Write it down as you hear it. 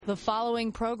The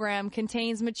following program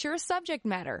contains mature subject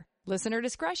matter. Listener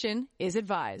discretion is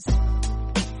advised.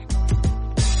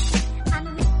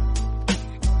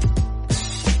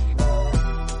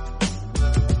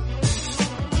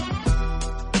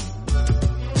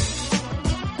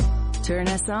 Turn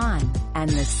us on, and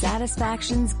the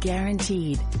satisfaction's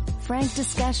guaranteed. Frank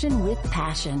discussion with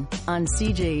passion on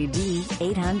CJAD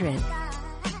 800.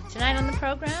 Tonight on the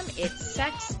program, it's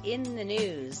sex in the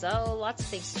news. Oh, lots of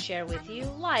things to share with you,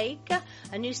 like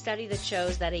a new study that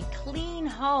shows that a clean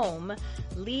home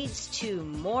leads to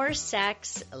more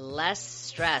sex, less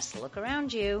stress. Look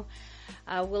around you.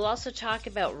 We'll also talk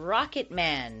about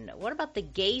Rocketman. What about the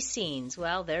gay scenes?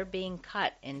 Well, they're being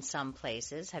cut in some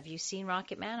places. Have you seen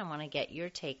Rocketman? I want to get your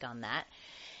take on that.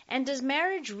 And does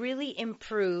marriage really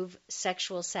improve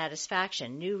sexual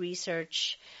satisfaction? New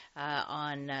research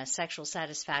on sexual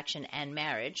satisfaction and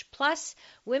marriage. Plus,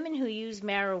 women who use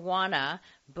marijuana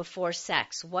before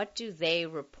sex. What do they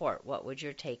report? What would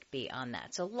your take be on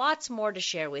that? So lots more to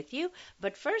share with you.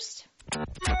 But first,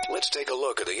 let's take a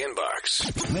look at the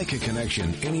inbox. Make a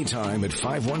connection anytime at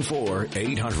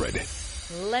 514-800.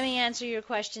 Let me answer your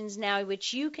questions now,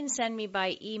 which you can send me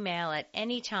by email at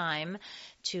any time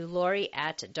to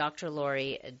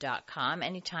Lori@drlori.com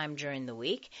anytime during the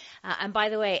week. And by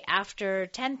the way, after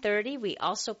 10:30, we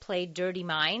also play Dirty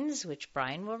Minds, which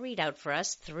Brian will read out for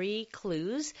us. 3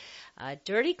 clues.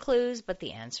 Dirty clues, but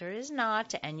the answer is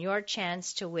not. And your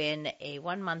chance to win a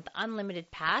 1-month unlimited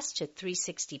pass to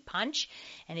 360 Punch.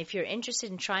 And if you're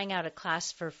interested in trying out a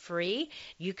class for free,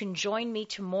 you can join me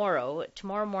tomorrow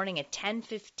morning at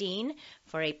 10:15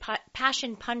 for a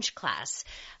Passion Punch class.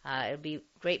 It'll be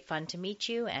great fun to meet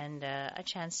you and a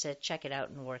chance to check it out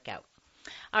and work out.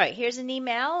 All right, here's an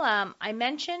email. I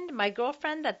mentioned my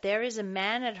girlfriend that there is a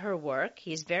man at her work.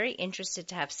 He's very interested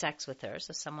to have sex with her,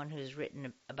 so someone who's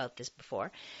written about this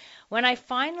before. When I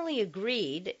finally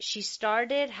agreed, she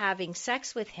started having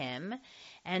sex with him,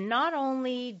 and not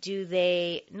only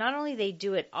they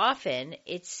do it often,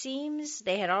 it seems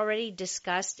they had already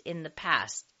discussed in the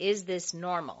past. Is this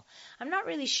normal? I'm not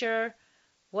really sure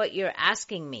what you're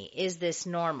asking me. Is this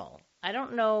normal? I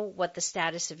don't know what the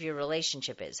status of your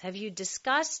relationship is. Have you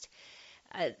discussed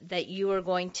that you are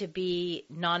going to be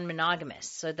non-monogamous,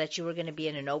 so that you were going to be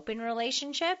in an open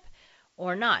relationship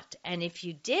or not? And if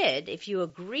you did, if you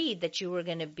agreed that you were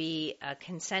going to be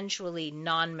consensually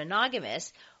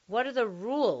non-monogamous, what are the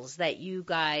rules that you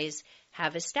guys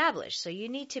have established? So you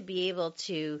need to be able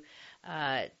to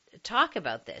talk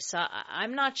about this. So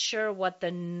I'm not sure what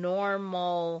the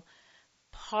normal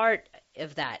part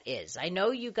of that is. I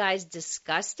know you guys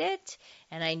discussed it,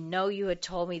 and I know you had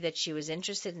told me that she was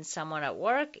interested in someone at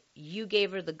work. You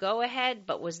gave her the go-ahead,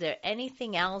 but was there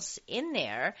anything else in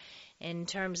there in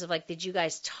terms of, like, did you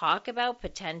guys talk about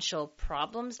potential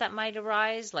problems that might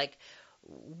arise? Like,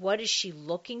 what is she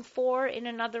looking for in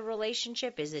another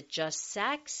relationship? Is it just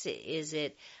sex? Is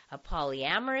it a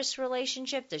polyamorous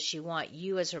relationship? Does she want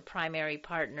you as her primary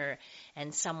partner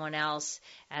and someone else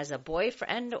as a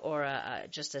boyfriend or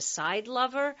just a side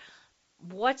lover?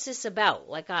 What's this about?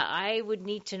 Like, I would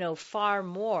need to know far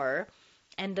more.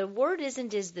 And the word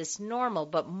isn't, is this normal,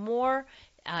 but more,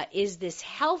 is this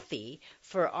healthy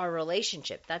for our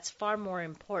relationship? That's far more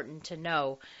important to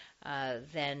know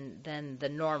than the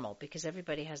normal, because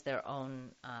everybody has their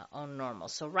own normal.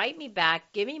 So write me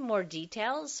back, give me more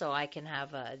details so I can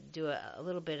do a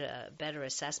little bit better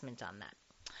assessment on that.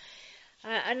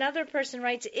 Another person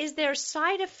writes, is there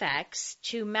side effects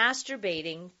to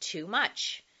masturbating too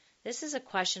much? This is a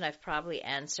question I've probably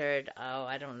answered,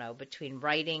 I don't know, between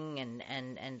writing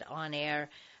and on air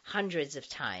hundreds of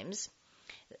times.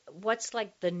 What's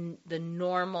like the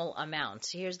normal amount?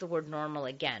 So here's the word normal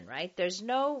again, right? There's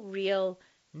no real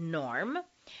norm.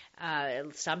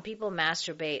 Some people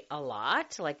masturbate a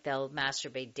lot, like they'll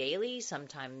masturbate daily,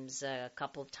 sometimes a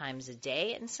couple of times a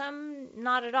day, and some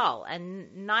not at all.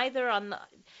 And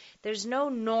there's no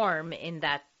norm in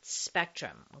that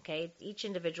spectrum, okay? Each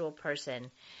individual person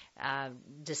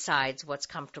decides what's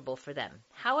comfortable for them.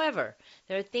 However,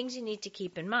 there are things you need to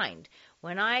keep in mind.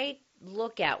 When I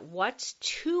look at what's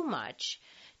too much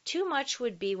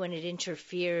would be when it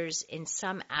interferes in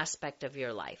some aspect of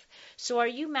your life. So are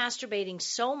you masturbating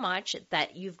so much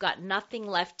that you've got nothing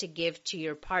left to give to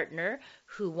your partner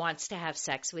who wants to have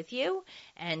sex with you,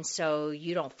 and so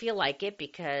you don't feel like it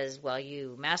because, well,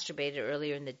 you masturbated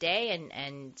earlier in the day,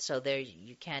 and so there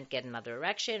you can't get another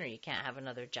erection, or you can't have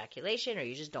another ejaculation, or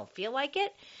you just don't feel like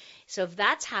it? So if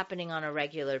that's happening on a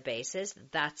regular basis,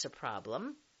 that's a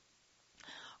problem.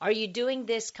 Are you doing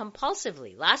this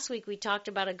compulsively? Last week we talked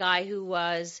about a guy who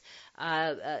was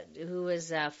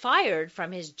fired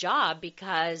from his job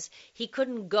because he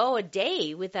couldn't go a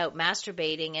day without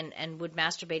masturbating and would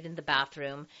masturbate in the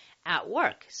bathroom at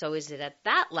work. So is it at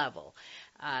that level?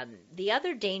 The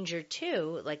other danger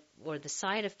too, or the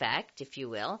side effect, if you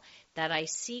will, that I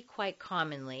see quite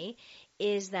commonly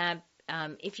is that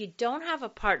if you don't have a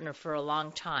partner for a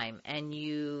long time and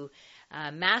you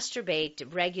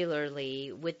masturbate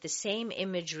regularly with the same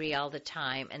imagery all the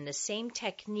time and the same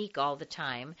technique all the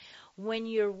time, when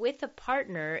you're with a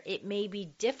partner, it may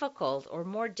be difficult or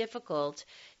more difficult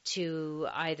to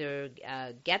either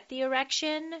get the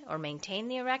erection or maintain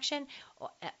the erection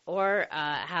or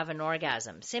have an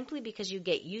orgasm, simply because you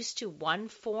get used to one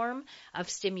form of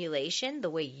stimulation, the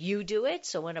way you do it.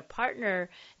 So when a partner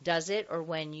does it, or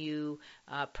when you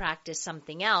practice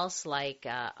something else like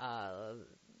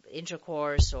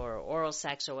intercourse or oral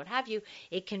sex or what have you,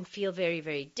 it can feel very,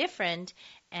 very different,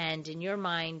 and in your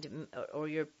mind or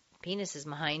your penis's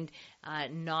mind,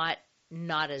 not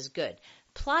as good.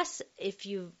 Plus, if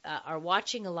you are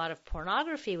watching a lot of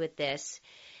pornography with this,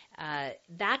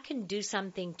 that can do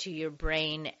something to your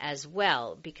brain as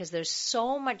well, because there's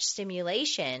so much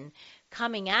stimulation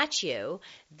coming at you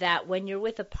that when you're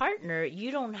with a partner,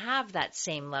 you don't have that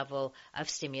same level of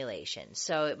stimulation.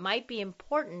 So it might be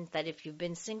important that if you've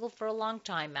been single for a long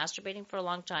time, masturbating for a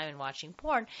long time and watching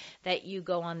porn, that you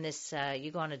go on this,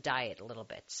 you go on a diet a little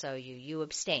bit. So you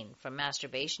abstain from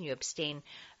masturbation, you abstain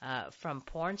from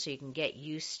porn, so you can get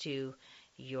used to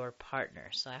your partner.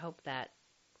 So I hope that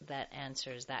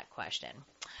answers that question.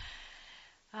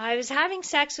 I was having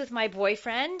sex with my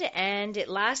boyfriend, and it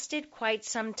lasted quite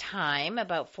some time,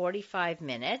 about 45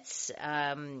 minutes.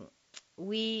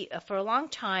 For a long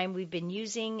time, we've been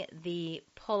using the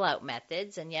pull-out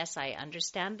methods, and yes, I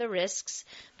understand the risks,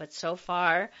 but so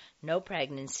far, no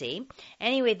pregnancy.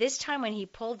 Anyway, this time when he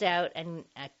pulled out and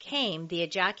came, the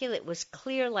ejaculate was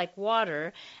clear like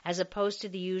water as opposed to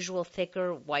the usual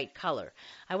thicker white color.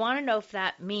 I want to know if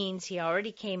that means he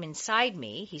already came inside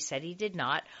me, he said he did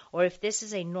not, or if this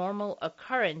is a normal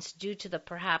occurrence due to the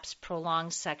perhaps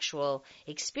prolonged sexual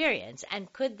experience,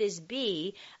 and could this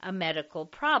be a medical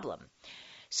problem?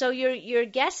 So your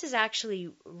guess is actually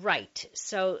right.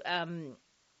 So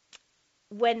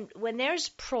when there's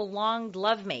prolonged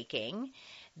lovemaking,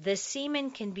 the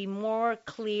semen can be more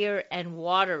clear and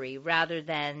watery rather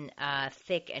than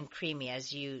thick and creamy,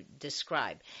 as you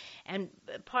describe. And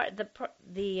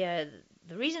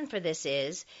the reason for this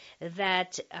is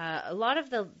that a lot of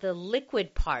the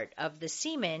liquid part of the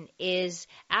semen is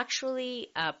actually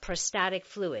prostatic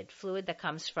fluid that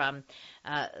comes from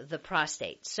the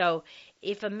prostate. So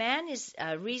if a man is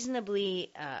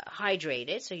reasonably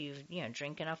hydrated, so you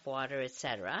drink enough water,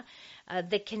 etc.,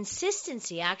 the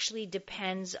consistency actually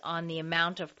depends on the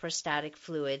amount of prostatic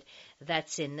fluid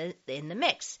that's in the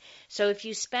mix. So if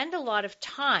you spend a lot of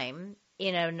time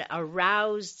in an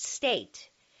aroused state,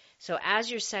 so as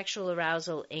your sexual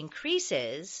arousal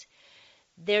increases,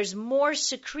 there's more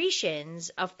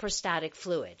secretions of prostatic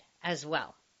fluid as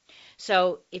well.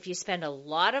 So if you spend a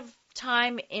lot of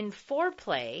time in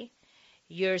foreplay,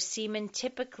 your semen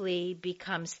typically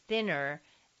becomes thinner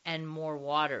and more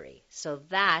watery. So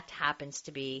that happens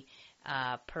to be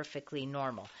perfectly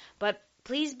normal. But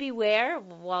please beware,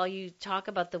 while you talk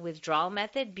about the withdrawal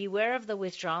method, beware of the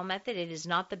withdrawal method. It is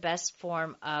not the best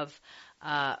form of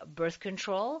birth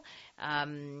control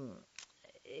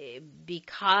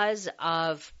because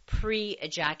of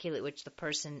pre-ejaculate, which the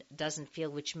person doesn't feel,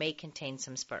 which may contain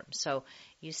some sperm. So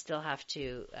you still have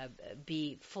to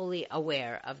be fully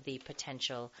aware of the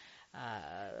potential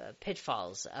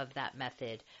pitfalls of that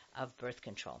method of birth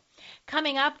control.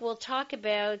 Coming up, we'll talk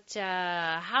about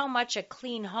how much a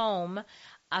clean home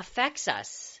affects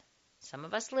us. Some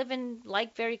of us live in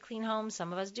very clean homes,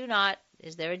 some of us do not.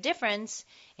 Is there a difference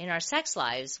in our sex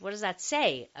lives? What does that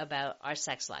say about our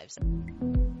sex lives?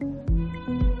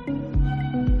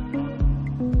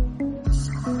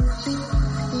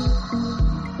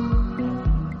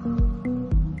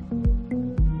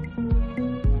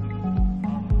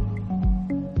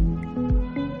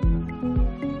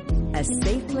 A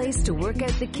safe place to work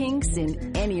out the kinks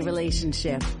in any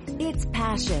relationship. It's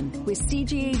Passion with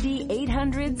CJAD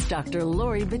 800's Dr.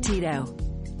 Lori Bettito.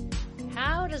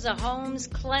 How does a home's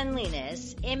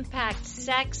cleanliness impact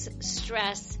sex,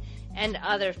 stress, and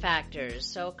other factors.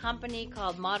 So a company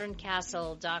called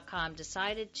moderncastle.com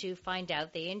decided to find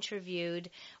out. They interviewed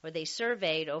or they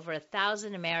surveyed over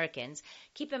 1,000 Americans.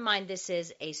 Keep in mind this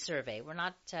is a survey. We're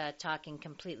not talking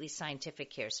completely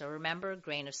scientific here. So remember,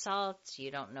 grain of salt. You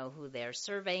don't know who they're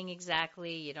surveying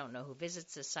exactly. You don't know who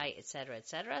visits the site, et cetera, et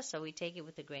cetera. So we take it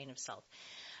with a grain of salt.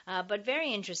 But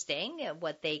very interesting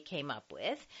what they came up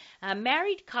with.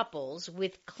 Married couples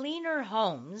with cleaner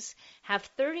homes have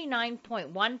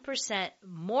 39.1%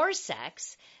 more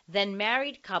sex than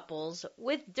married couples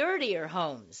with dirtier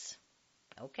homes.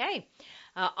 Okay.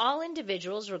 All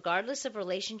individuals, regardless of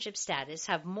relationship status,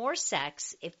 have more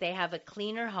sex if they have a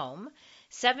cleaner home,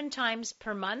 7 times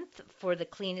per month for the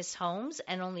cleanest homes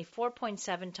and only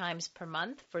 4.7 times per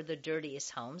month for the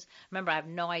dirtiest homes. Remember, I have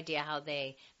no idea how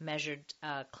they measured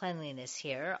cleanliness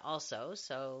here also,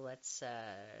 so let's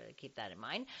keep that in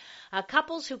mind.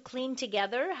 Couples who clean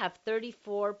together have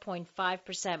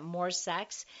 34.5% more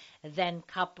sex than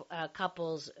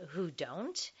couples who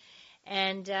don't.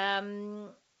 And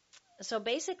so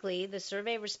basically, the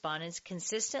survey respondents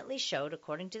consistently showed,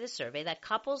 according to the survey, that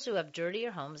couples who have dirtier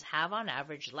homes have on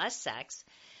average less sex,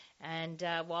 and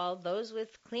while those with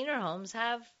cleaner homes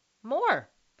have more.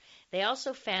 They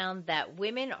also found that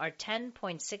women are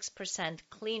 10.6%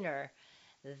 cleaner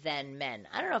than men.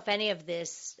 I don't know if any of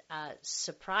this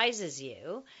surprises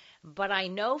you, but I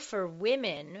know for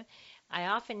women, I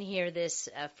often hear this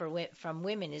from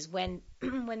women, is when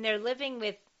when they're living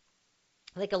with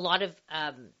like a lot of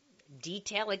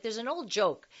detail. Like there's an old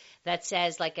joke that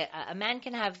says like a man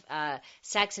can have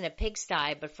sex in a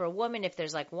pigsty, but for a woman, if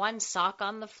there's like one sock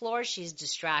on the floor, she's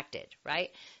distracted,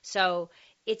 right? So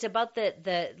it's about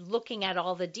the looking at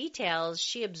all the details.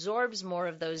 She absorbs more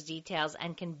of those details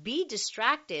and can be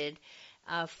distracted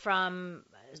from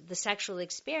the sexual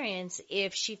experience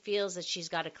if she feels that she's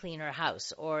got to clean her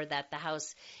house or that the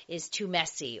house is too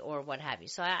messy or what have you.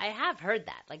 So I have heard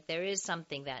that. Like there is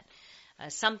something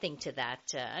to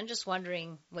that. I'm just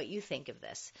wondering what you think of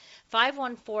this.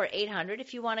 514-800.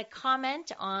 If you want to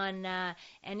comment on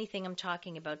anything I'm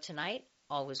talking about tonight,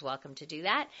 always welcome to do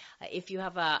that. If you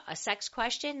have a sex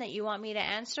question that you want me to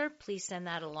answer, please send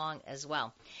that along as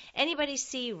well. Anybody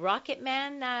see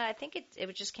Rocketman? I think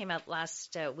it just came out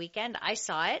last weekend. I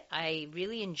saw it. I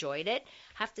really enjoyed it.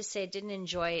 Have to say I didn't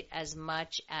enjoy it as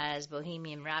much as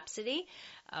Bohemian Rhapsody,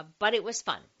 but it was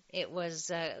fun. It was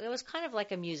kind of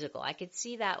like a musical. I could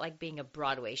see that like being a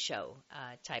Broadway show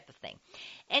type of thing.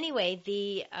 Anyway,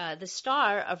 the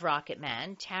star of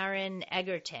Rocketman, Taron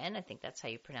Egerton, I think that's how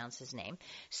you pronounce his name,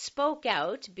 spoke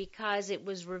out because it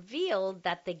was revealed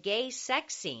that the gay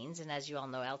sex scenes, and as you all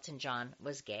know, Elton John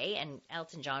was gay, and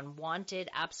Elton John wanted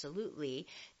absolutely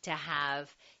to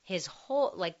have his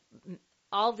whole, like,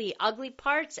 all the ugly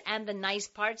parts and the nice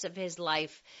parts of his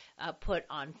life put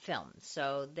on film.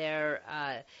 So there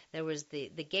was the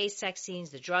gay sex scenes,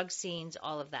 the drug scenes,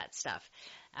 all of that stuff.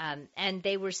 And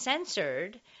they were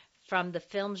censored from the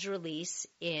film's release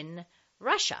in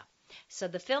Russia. So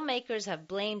the filmmakers have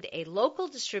blamed a local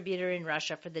distributor in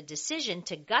Russia for the decision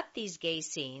to gut these gay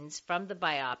scenes from the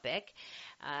biopic.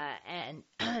 And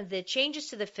the changes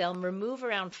to the film remove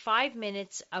around 5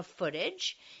 minutes of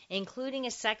footage, including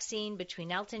a sex scene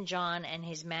between Elton John and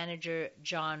his manager,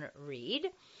 John Reed.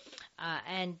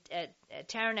 And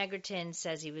Taron Egerton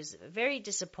says he was very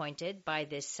disappointed by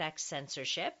this sex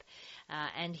censorship.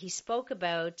 And he spoke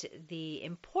about the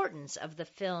importance of the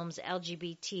film's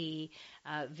LGBT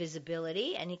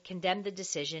visibility, and he condemned the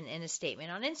decision in a statement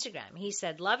on Instagram. He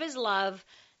said, "Love is love.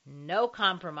 No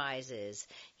compromises."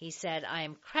 He said, "I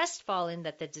am crestfallen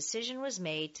that the decision was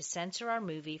made to censor our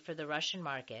movie for the Russian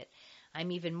market.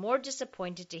 I'm even more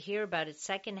disappointed to hear about it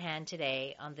secondhand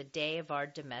today on the day of our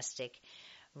domestic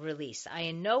release. I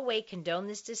in no way condone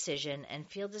this decision and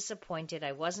feel disappointed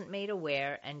I wasn't made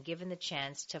aware and given the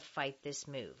chance to fight this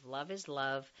move. Love is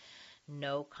love.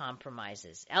 No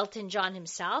compromises." Elton John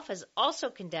himself has also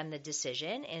condemned the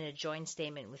decision in a joint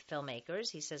statement with filmmakers.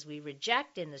 He says, "We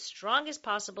reject in the strongest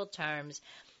possible terms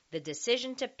the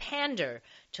decision to pander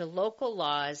to local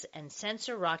laws and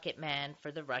censor Rocketman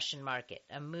for the Russian market,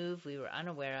 a move we were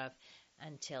unaware of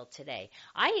until today."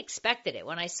 I expected it.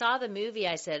 When I saw the movie,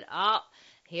 I said, oh,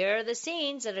 here are the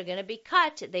scenes that are going to be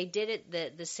cut. They did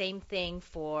it the same thing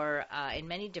for in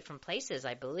many different places,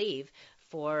 I believe,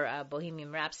 for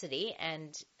Bohemian Rhapsody,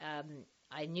 and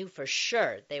I knew for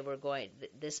sure they were going.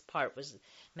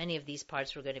 Many of these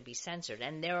parts were going to be censored,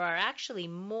 and there are actually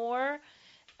more.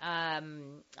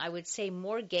 I would say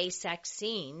more gay sex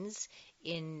scenes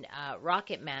in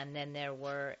Rocketman than there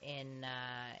were in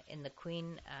the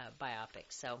Queen biopic.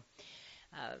 So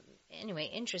anyway,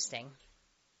 interesting.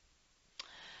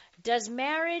 Does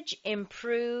marriage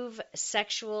improve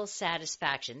sexual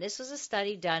satisfaction? This was a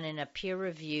study done in a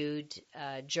peer-reviewed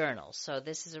journal. So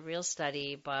this is a real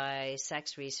study by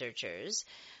sex researchers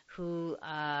who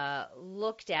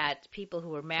looked at people who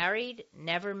were married,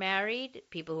 never married,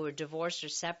 people who were divorced or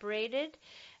separated,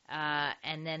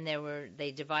 and then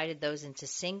they divided those into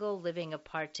single, living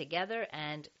apart together,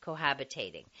 and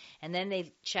cohabitating. And then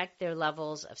they checked their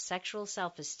levels of sexual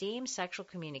self-esteem, sexual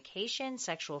communication,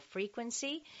 sexual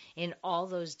frequency in all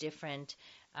those different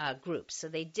groups. So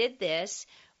they did this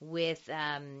with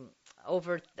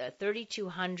over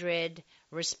 3,200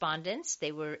 respondents.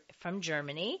 They were from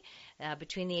Germany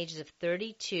between the ages of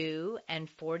 32 and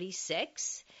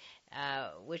 46.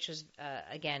 Which was,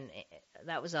 again,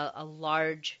 that was a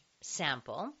large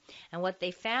sample. And what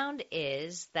they found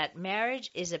is that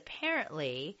marriage is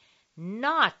apparently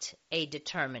not a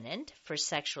determinant for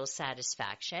sexual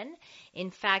satisfaction.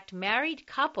 In fact, married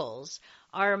couples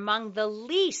are among the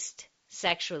least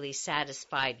sexually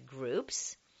satisfied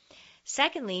groups.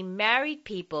 Secondly, married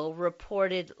people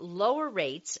reported lower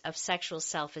rates of sexual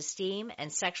self-esteem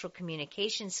and sexual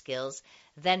communication skills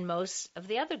than most of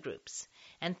the other groups.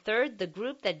 And third, the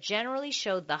group that generally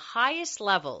showed the highest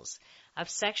levels of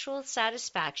sexual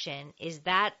satisfaction is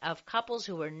that of couples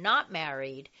who were not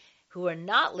married, who were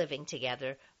not living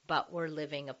together, but were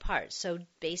living apart. So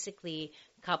basically,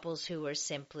 couples who were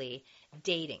simply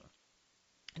dating.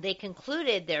 They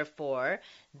concluded, therefore,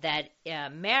 that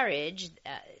marriage,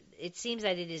 it seems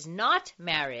that it is not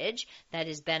marriage that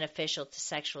is beneficial to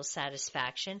sexual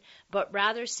satisfaction, but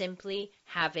rather simply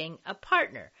having a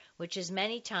partner, which is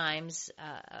many times,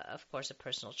 of course, a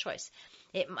personal choice.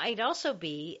 It might also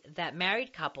be that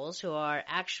married couples who are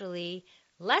actually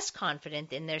less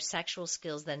confident in their sexual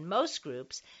skills than most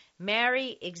groups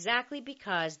marry exactly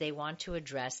because they want to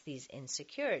address these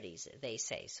insecurities, they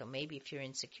say. So maybe if you're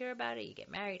insecure about it, you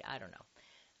get married. I don't know.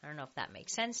 I don't know if that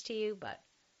makes sense to you, but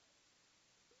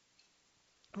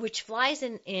which flies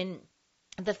in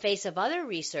the face of other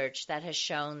research that has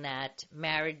shown that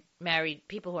married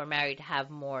people who are married have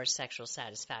more sexual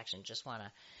satisfaction. Just want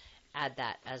to add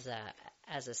that as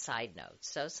a side note.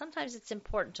 So sometimes it's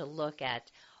important to look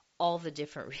at all the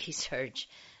different research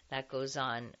that goes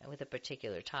on with a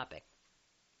particular topic.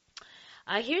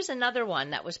 Here's another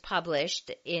one that was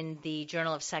published in the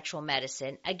Journal of Sexual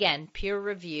Medicine. Again,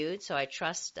 peer-reviewed, so I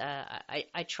trust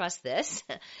this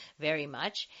very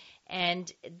much.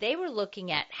 And they were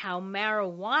looking at how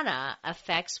marijuana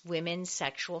affects women's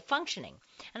sexual functioning.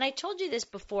 And I told you this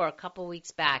before a couple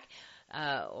weeks back,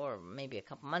 or maybe a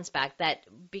couple months back, that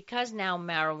because now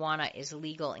marijuana is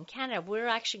legal in Canada, we're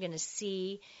actually going to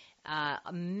see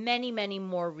many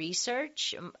more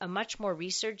research, much more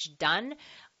research done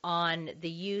on the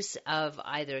use of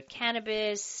either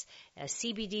cannabis,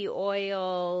 CBD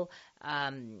oil,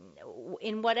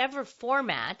 in whatever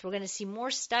format. We're going to see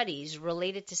more studies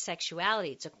related to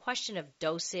sexuality. It's a question of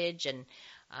dosage and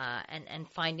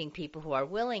finding people who are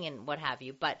willing and what have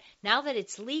you. But now that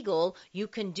it's legal, you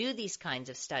can do these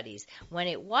kinds of studies. When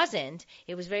it wasn't,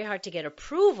 it was very hard to get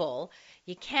approval.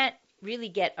 You can't really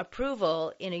get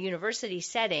approval in a university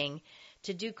setting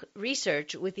to do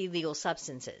research with illegal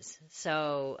substances.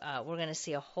 So we're going to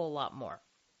see a whole lot more.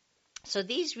 So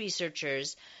these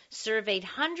researchers surveyed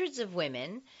hundreds of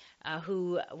women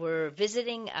who were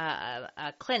visiting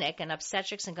a clinic, an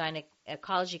obstetrics and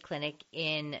gynecology clinic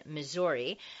in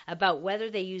Missouri, about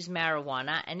whether they used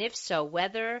marijuana, and if so,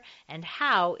 whether and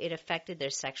how it affected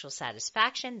their sexual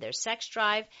satisfaction, their sex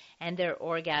drive, and their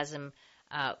orgasm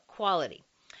quality.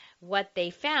 What they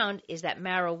found is that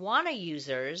marijuana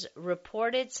users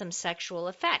reported some sexual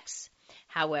effects.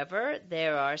 However,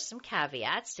 there are some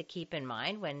caveats to keep in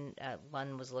mind when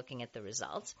one was looking at the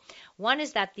results. One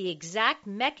is that the exact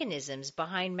mechanisms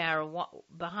behind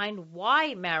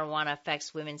why marijuana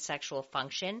affects women's sexual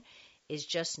function is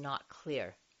just not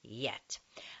clear yet.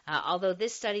 Although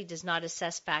this study does not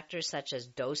assess factors such as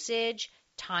dosage,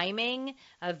 timing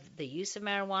of the use of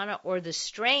marijuana, or the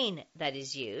strain that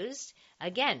is used.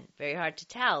 Again, very hard to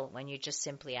tell when you just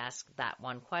simply ask that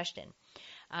one question.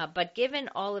 But given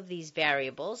all of these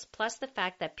variables, plus the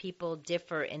fact that people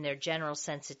differ in their general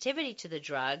sensitivity to the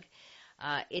drug,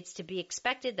 it's to be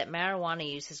expected that marijuana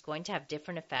use is going to have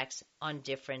different effects on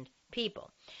different people.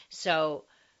 So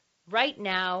right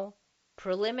now,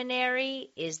 preliminary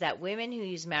is that women who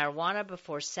use marijuana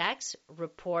before sex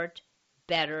report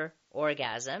better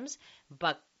orgasms,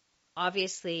 but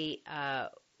obviously,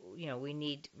 we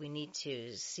need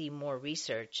to see more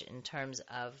research in terms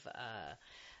of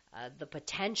the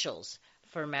potentials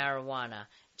for marijuana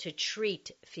to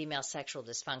treat female sexual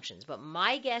dysfunctions. But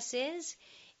my guess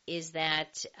is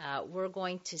that we're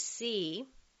going to see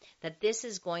that this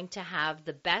is going to have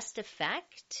the best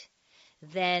effect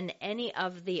than any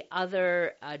of the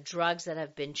other drugs that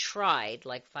have been tried,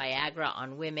 like Viagra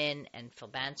on women and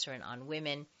philbanserin on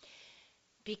women,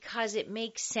 because it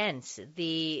makes sense. What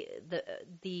does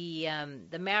the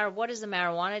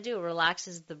marijuana do? It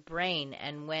relaxes the brain,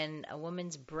 and when a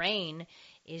woman's brain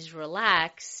is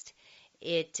relaxed,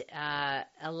 it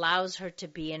allows her to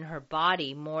be in her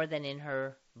body more than in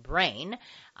her brain,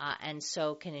 and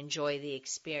so can enjoy the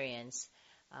experience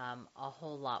a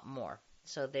whole lot more.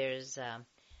 So there's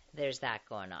that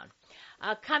going on.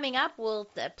 Coming up, we'll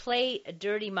play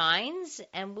Dirty Minds,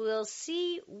 and we'll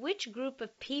see which group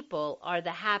of people are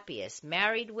the happiest.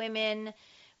 Married women,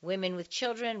 women with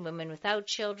children, women without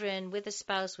children, with a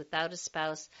spouse, without a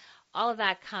spouse. All of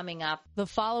that coming up. The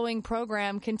following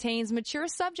program contains mature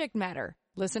subject matter.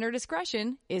 Listener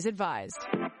discretion is advised.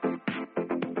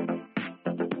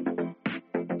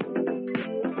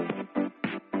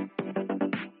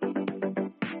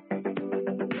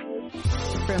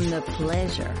 From the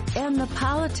pleasure and the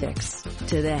politics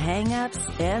to the hang-ups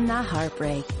and the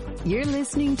heartbreak, you're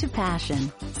listening to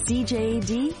Passion,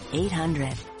 CJAD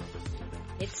 800.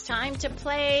 It's time to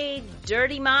play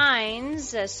Dirty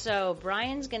Minds. So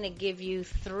Brian's going to give you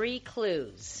 3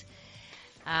 clues.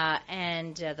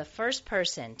 And the first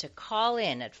person to call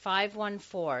in at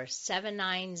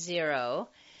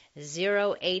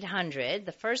 514-790-0800,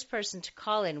 the first person to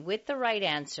call in with the right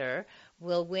answer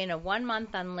will win a 1-month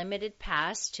unlimited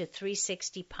pass to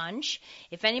 360 Punch.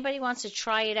 If anybody wants to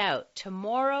try it out,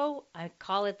 tomorrow, I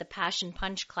call it the Passion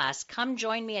Punch class. Come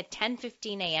join me at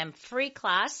 10:15 a.m. Free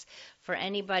class for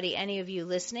any of you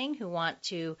listening who want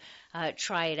to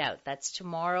try it out. That's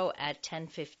tomorrow at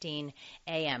 10:15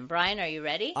 a.m. Brian, are you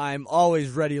ready? I'm always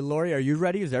ready, Lori. Are you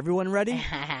ready? Is everyone ready?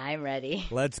 I'm ready.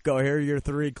 Let's go. Here are your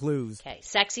 3 clues. Okay,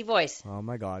 sexy voice. Oh,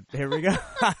 my God. Here we go.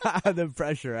 The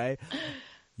pressure, eh?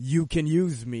 You can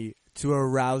use me to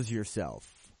arouse yourself.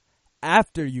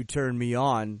 After you turn me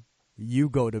on, you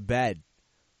go to bed.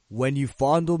 When you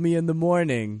fondle me in the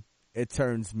morning, it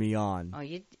turns me on. Oh,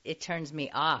 it turns me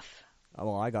off.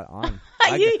 Oh, well, I got on.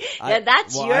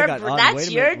 That's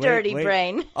your dirty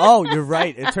brain. Oh, you're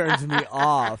right. It turns me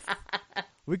off.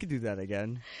 We could do that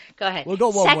again. Go ahead. We'll go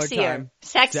one more time.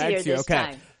 Sexier this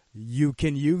time. You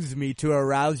can use me to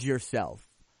arouse yourself.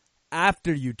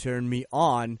 After you turn me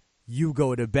on, you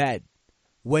go to bed.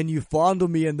 When you fondle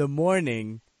me in the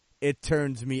morning, it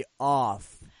turns me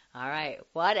off. All right.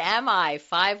 What am I?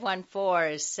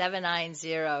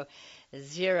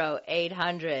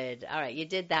 514-790-0800. All right. You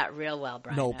did that real well,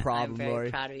 Brian. No problem, I'm very Lori.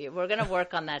 proud of you. We're going to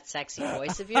work on that sexy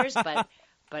voice of yours, but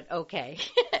okay.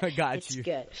 I got it's you.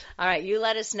 Good. All right. You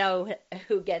let us know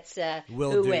who gets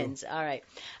who wins. All right.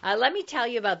 Let me tell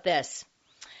you about this.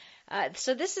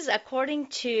 So this is according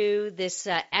to this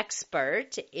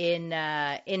expert in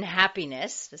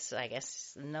happiness. This is, I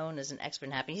guess, known as an expert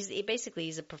in happiness.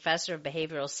 He's a professor of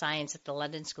behavioral science at the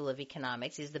London School of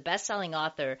Economics. He's the best-selling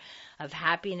author of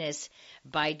Happiness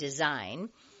by Design.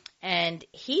 And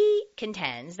he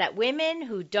contends that women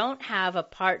who don't have a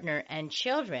partner and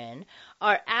children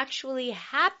are actually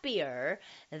happier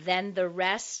than the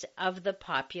rest of the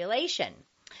population.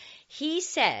 He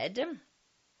said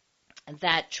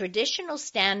that traditional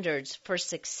standards for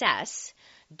success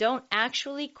don't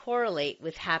actually correlate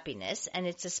with happiness, and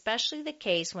it's especially the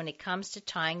case when it comes to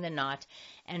tying the knot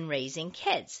and raising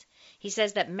kids. He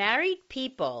says that married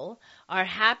people are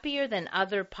happier than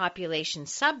other population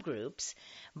subgroups,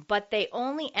 but they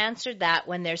only answered that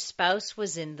when their spouse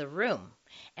was in the room,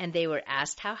 and they were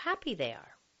asked how happy they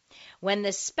are. When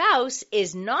the spouse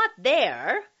is not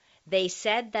there, they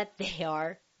said that they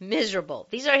are miserable.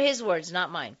 These are his words, not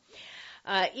mine.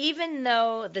 Even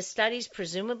though the studies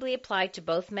presumably apply to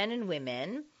both men and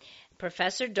women,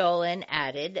 Professor Dolan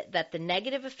added that the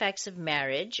negative effects of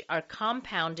marriage are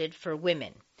compounded for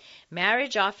women.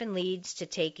 Marriage often leads to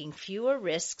taking fewer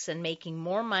risks and making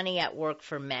more money at work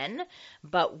for men,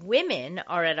 but women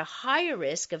are at a higher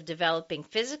risk of developing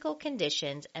physical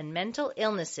conditions and mental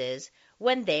illnesses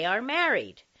when they are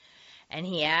married. And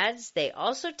he adds, they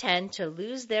also tend to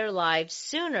lose their lives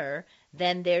sooner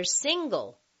than their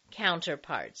single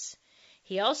counterparts.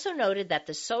 He also noted that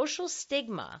the social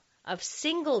stigma of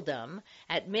singledom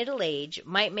at middle age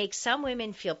might make some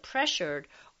women feel pressured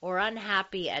or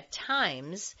unhappy at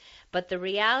times, but the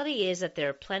reality is that there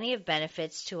are plenty of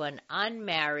benefits to an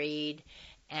unmarried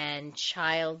and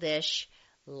childish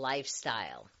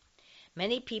lifestyle.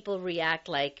 Many people react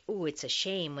like, ooh, it's a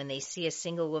shame when they see a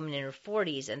single woman in her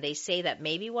 40s and they say that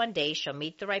maybe one day she'll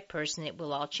meet the right person, it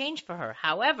will all change for her.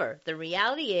 However, the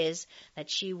reality is that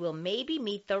she will maybe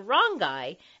meet the wrong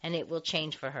guy and it will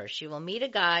change for her. She will meet a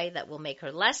guy that will make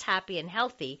her less happy and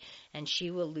healthy, and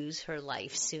she will lose her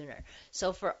life sooner.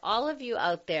 So for all of you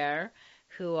out there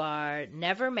who are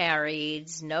never married,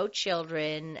 no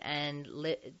children, and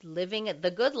living the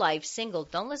good life single,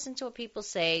 don't listen to what people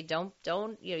say. Don't,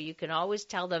 you can always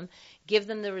tell them, give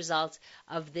them the results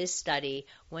of this study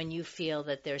when you feel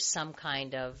that there's some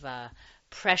kind of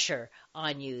pressure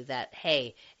on you that,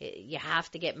 hey, you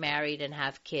have to get married and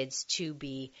have kids to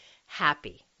be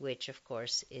happy, which of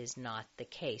course is not the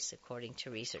case according to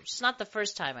research. It's not the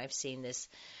first time I've seen this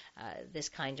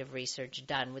kind of research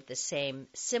done with the same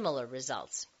similar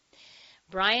results.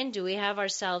 Brian, do we have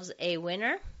ourselves a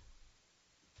winner?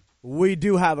 We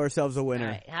do have ourselves a winner.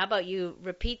 All right. How about you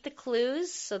repeat the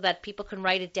clues so that people can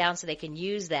write it down so they can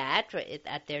use that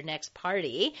at their next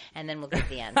party, and then we'll get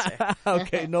the answer.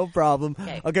 Okay, no problem.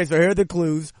 Okay, so here are the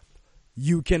clues.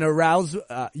 You can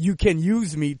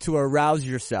use me to arouse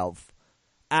yourself.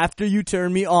 After you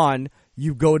turn me on,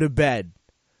 you go to bed.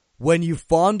 When you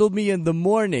fondle me in the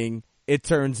morning, it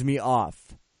turns me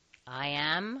off. I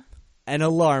am an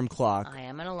alarm clock. I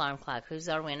am an alarm clock. Who's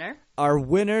our winner? Our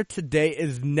winner today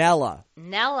is Nella.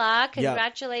 Nella,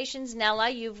 congratulations, Nella.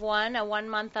 You've won a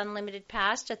 1-month unlimited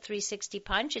pass to 360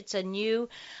 Punch. It's a new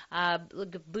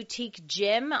boutique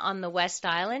gym on the West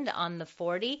Island on the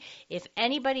 40. If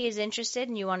anybody is interested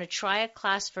and you want to try a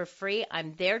class for free,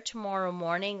 I'm there tomorrow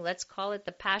morning. Let's call it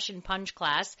the Passion Punch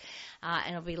class,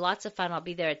 and it'll be lots of fun. I'll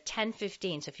be there at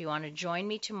 10:15. So if you want to join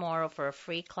me tomorrow for a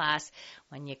free class,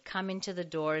 when you come into the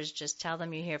doors, just tell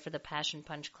them you're here for the Passion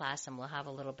Punch class, and we'll have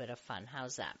a little bit of fun.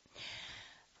 How's that?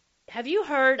 Have you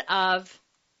heard of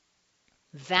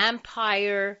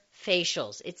vampire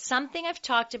facials? It's something I've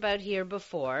talked about here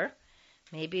before,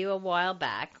 maybe a while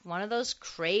back. One of those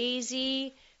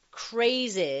crazy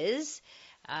crazes.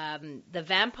 The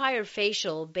vampire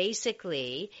facial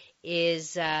basically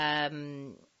is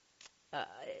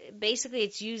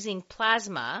it's using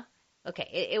plasma.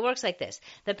 Okay, it works like this.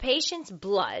 The patient's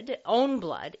own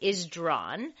blood, is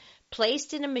drawn,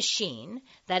 placed in a machine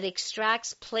that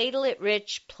extracts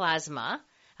platelet-rich plasma,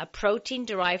 a protein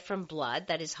derived from blood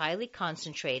that is highly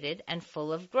concentrated and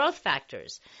full of growth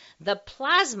factors. The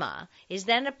plasma is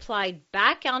then applied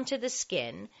back onto the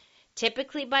skin,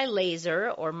 typically by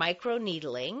laser or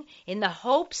microneedling, in the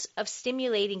hopes of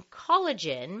stimulating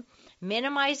collagen,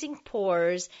 minimizing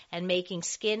pores, and making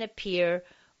skin appear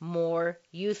more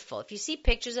youthful. If you see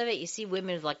pictures of it, you see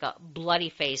women with like bloody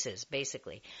faces,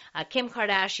 basically. Kim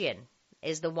Kardashian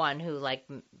is the one who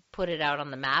put it out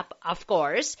on the map, of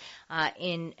course,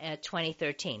 in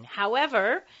 2013.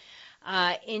 However,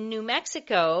 in New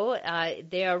Mexico,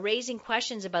 they are raising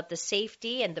questions about the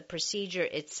safety and the procedure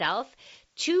itself.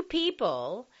 2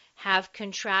 people have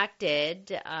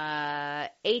contracted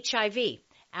HIV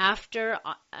after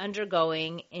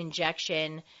undergoing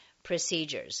injection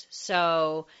procedures.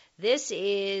 So this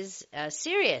is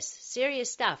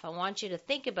serious stuff. I want you to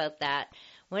think about that.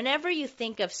 Whenever you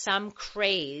think of some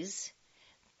craze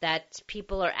that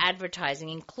people are advertising,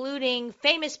 including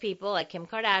famous people like Kim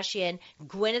Kardashian,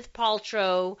 Gwyneth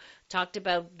Paltrow, talked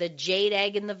about the jade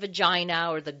egg in the vagina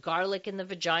or the garlic in the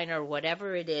vagina or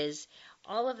whatever it is,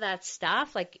 all of that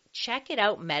stuff, check it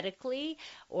out medically,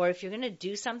 or if you're going to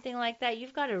do something like that,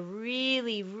 you've got to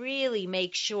really, really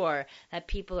make sure that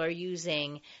people are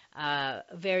using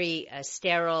very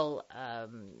sterile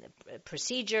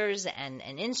procedures and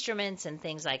instruments and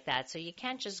things like that. So you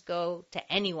can't just go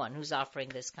to anyone who's offering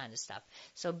this kind of stuff.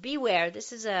 So beware.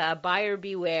 This is a buyer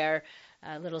beware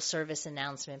little service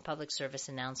announcement, public service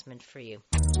announcement for you.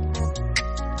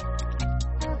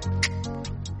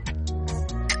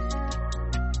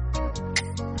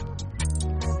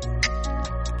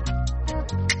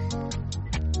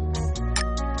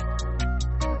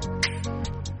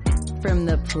 From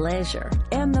the pleasure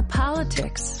and the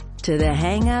politics to the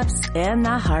hang-ups and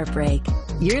the heartbreak,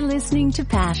 you're listening to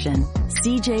Passion,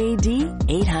 CJAD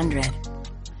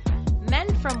 800.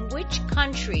 Men from which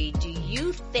country do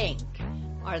you think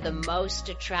are the most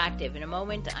attractive? In a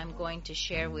moment, I'm going to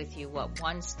share with you what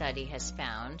one study has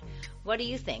found. What do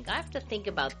you think? I have to think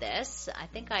about this. I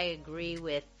think I agree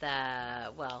with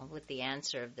the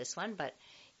answer of this one, but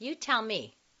you tell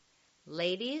me.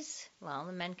 Ladies, well,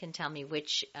 the men can tell me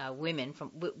which women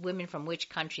from which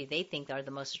country they think are the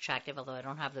most attractive, although I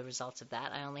don't have the results of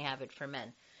that. I only have it for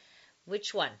men.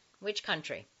 Which one? Which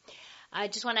country? I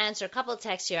just want to answer a couple of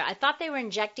texts here. I thought they were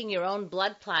injecting your own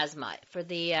blood plasma for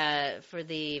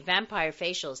the vampire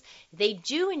facials. They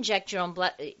do inject your own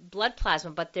blood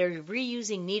plasma, but they're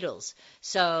reusing needles.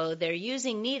 So they're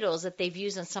using needles that they've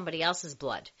used on somebody else's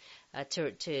blood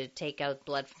to take out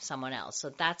blood from someone else. So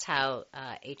that's how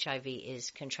HIV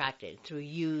is contracted, through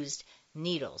used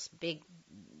needles.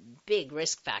 Big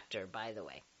risk factor, by the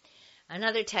way.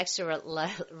 Another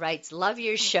texter writes, love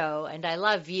your show, and I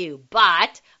love you,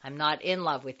 but I'm not in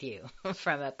love with you,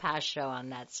 from a past show on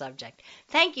that subject.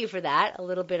 Thank you for that. A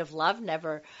little bit of love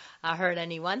never hurt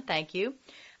anyone. Thank you.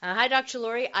 Hi, Dr.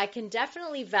 Laurie. I can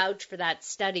definitely vouch for that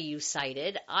study you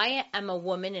cited. I am a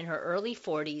woman in her early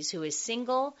 40s who is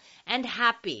single and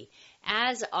happy,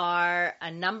 as are a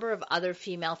number of other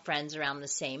female friends around the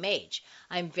same age.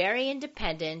 I'm very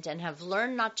independent and have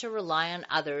learned not to rely on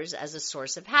others as a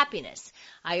source of happiness.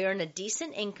 I earn a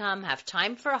decent income, have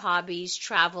time for hobbies,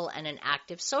 travel, and an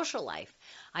active social life.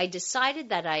 I decided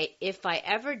that if I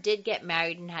ever did get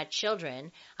married and had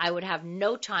children, I would have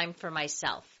no time for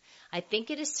myself. I think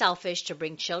it is selfish to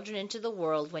bring children into the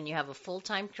world when you have a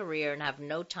full-time career and have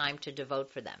no time to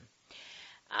devote for them.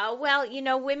 Well,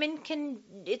 women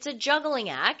it's a juggling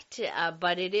act,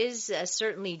 but it is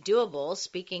certainly doable.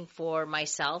 Speaking for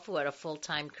myself, who had a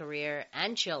full-time career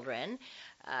and children,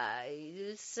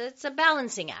 it's a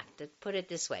balancing act, to put it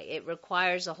this way. It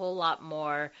requires a whole lot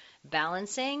more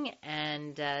balancing,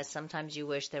 and sometimes you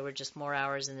wish there were just more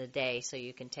hours in the day so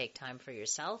you can take time for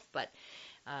yourself, but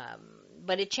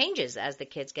it changes as the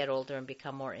kids get older and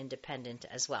become more independent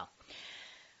as well.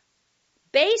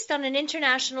 Based on an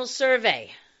international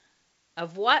survey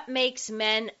of what makes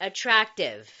men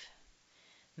attractive,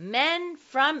 men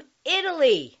from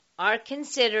Italy are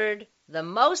considered the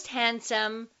most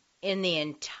handsome in the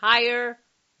entire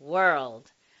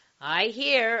world. I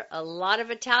hear a lot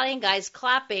of Italian guys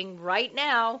clapping right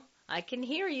now. I can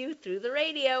hear you through the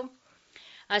radio.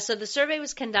 So the survey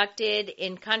was conducted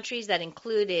in countries that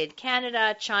included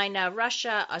Canada, China,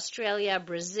 Russia, Australia,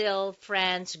 Brazil,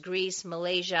 France, Greece,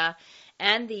 Malaysia,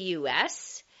 and the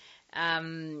U.S.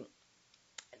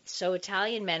 So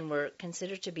Italian men were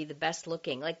considered to be the best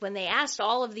looking. Like when they asked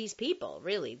all of these people,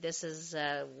 really, this is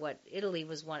what Italy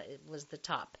was the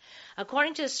top.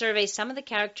 According to the survey, some of the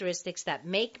characteristics that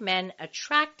make men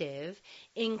attractive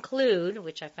include,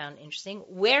 which I found interesting,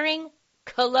 wearing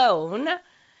cologne.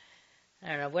 I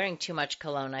don't know, wearing too much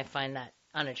cologne, I find that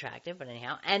unattractive, but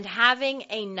anyhow, and having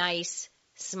a nice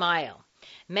smile.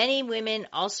 Many women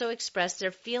also express their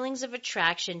feelings of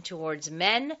attraction towards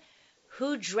men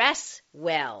who dress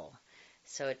well.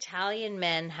 So Italian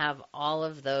men have all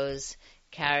of those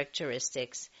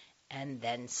characteristics and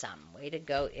then some. Way to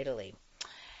go, Italy.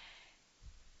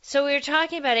 So we were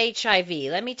talking about HIV.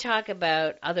 Let me talk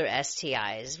about other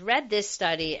STIs. Read this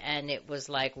study and it was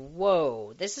like,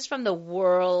 whoa. This is from the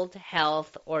World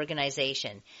Health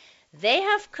Organization. They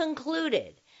have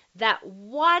concluded that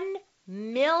 1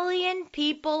 million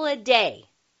people a day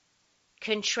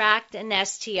contract an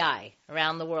STI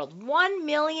around the world. 1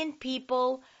 million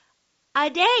people a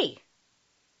day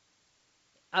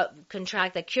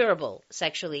contract a curable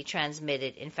sexually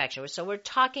transmitted infection. So we're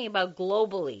talking about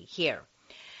globally here.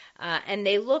 And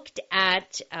they looked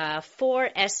at 4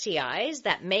 STIs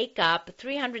that make up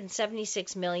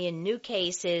 376 million new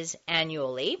cases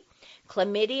annually: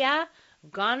 chlamydia,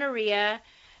 gonorrhea,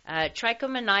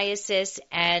 trichomoniasis,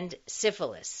 and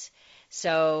syphilis.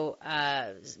 So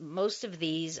most of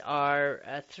these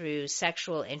are through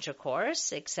sexual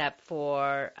intercourse, except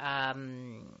for,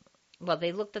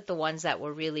 they looked at the ones that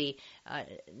were really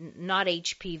not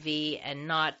HPV and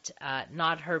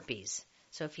not herpes.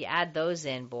 So if you add those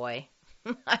in, boy,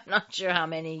 I'm not sure how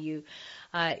many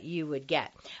you would get.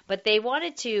 But they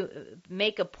wanted to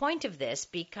make a point of this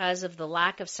because of the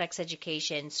lack of sex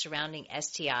education surrounding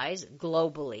STIs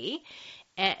globally,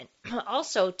 and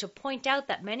also to point out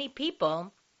that many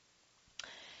people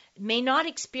may not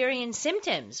experience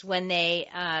symptoms when they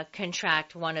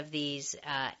contract one of these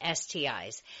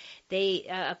STIs. They,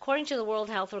 according to the World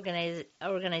Health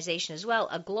Organization as well,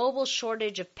 a global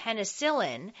shortage of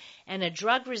penicillin and a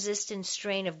drug-resistant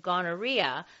strain of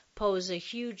gonorrhea pose a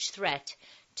huge threat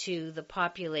to the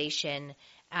population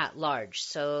at large.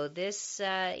 So this,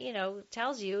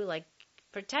 tells you, like,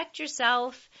 protect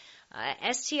yourself.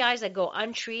 STIs that go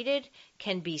untreated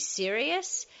can be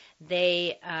serious.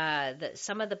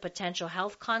 Some of the potential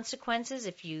health consequences,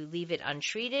 if you leave it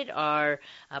untreated, are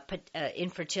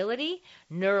infertility,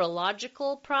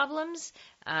 neurological problems,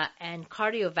 and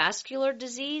cardiovascular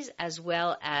disease, as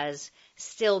well as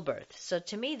stillbirth. So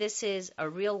to me, this is a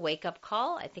real wake-up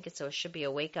call. I think it should be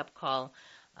a wake-up call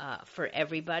for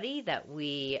everybody, that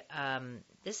we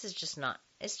this is just not,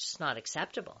 it's just not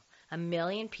acceptable. 1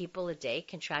 million people a day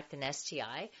contract an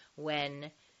STI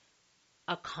when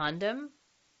a condom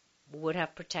would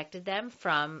have protected them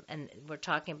from, and we're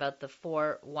talking about the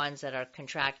 4 ones that are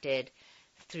contracted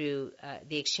through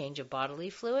the exchange of bodily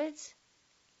fluids.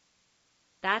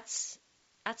 That's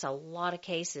a lot of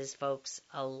cases, folks.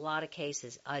 A lot of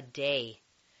cases a day.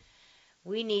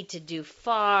 We need to do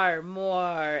far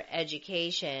more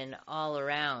education all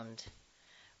around.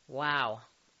 Wow.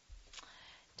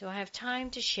 Do I have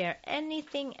time to share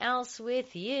anything else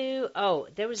with you? Oh,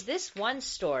 there was this one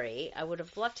story. I would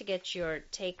have loved to get your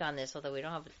take on this, although we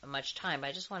don't have much time.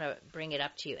 I just want to bring it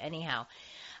up to you anyhow.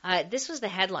 This was the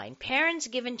headline. Parents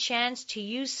given chance to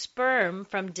use sperm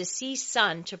from deceased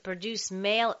son to produce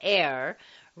male heir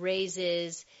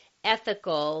raises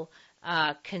ethical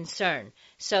concern.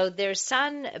 So their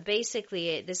son,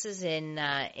 basically, this is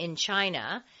in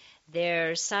China.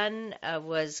 Their son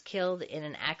was killed in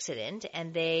an accident,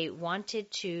 and they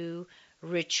wanted to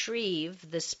retrieve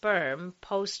the sperm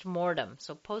post-mortem.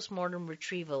 So post-mortem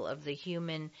retrieval of the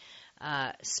human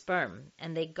sperm.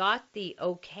 And they got the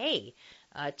okay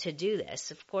to do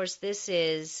this. Of course, this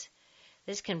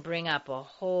can bring up a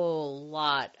whole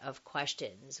lot of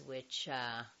questions, which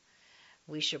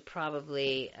we should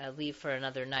probably leave for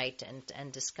another night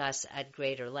and discuss at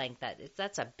greater length.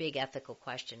 That's a big ethical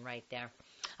question right there.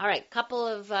 All right, couple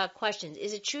of questions.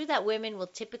 Is it true that women will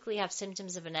typically have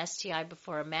symptoms of an STI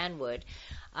before a man would?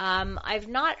 I've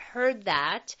not heard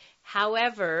that.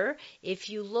 However, if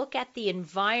you look at the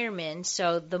environment,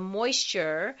 so the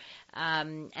moisture,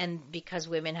 and because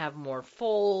women have more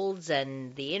folds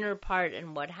and the inner part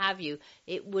and what have you,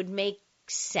 it would make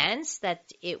sense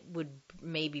that it would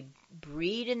maybe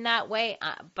breed in that way,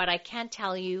 but I can't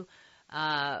tell you.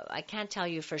 I can't tell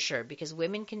you for sure, because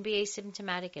women can be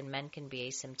asymptomatic and men can be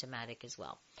asymptomatic as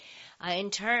well.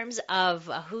 In terms of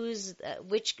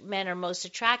which men are most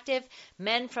attractive,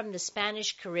 men from the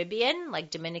Spanish Caribbean,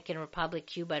 like Dominican Republic,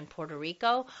 Cuba, and Puerto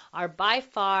Rico, are by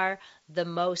far the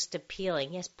most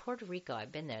appealing. Yes, Puerto Rico,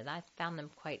 I've been there. I found them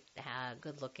quite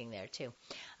good looking there too.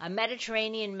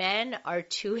 Mediterranean men are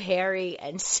too hairy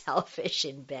and selfish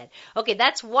in bed. Okay,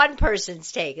 that's one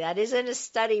person's take. That isn't a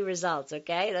study results,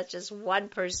 okay? That's just one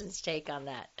person's take on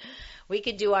that. We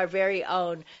could do our very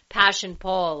own passion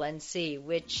poll and see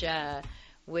which are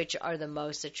the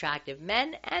most attractive,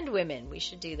 men and women. We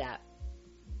should do that.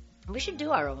 We should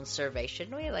do our own survey,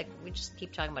 shouldn't we? Like, we just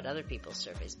keep talking about other people's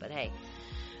surveys, but hey,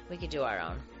 we could do our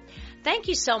own. Thank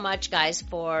you so much, guys,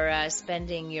 for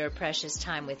spending your precious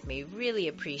time with me. Really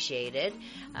appreciate it.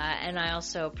 And I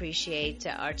also appreciate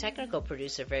our technical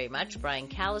producer very much, Brian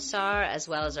Calasar, as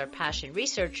well as our passion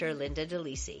researcher, Linda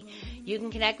DeLisi. You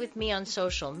can connect with me on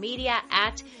social media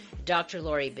at Dr.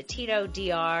 Laurie Betito,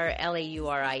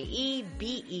 DrLaurie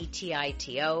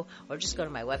Betito, or just go to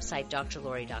my website,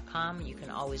 drlaurie.com. You can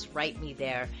always write me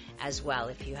there as well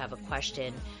if you have a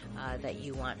question that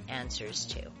you want answers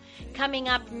to. Coming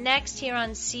up next here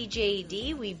on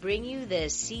CJD, we bring you the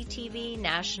CTV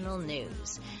National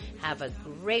News. Have a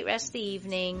great rest of the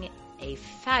evening, a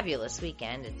fabulous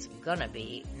weekend. It's gonna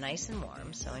be nice and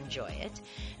warm, so enjoy it.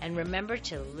 And remember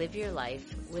to live your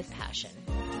life with passion.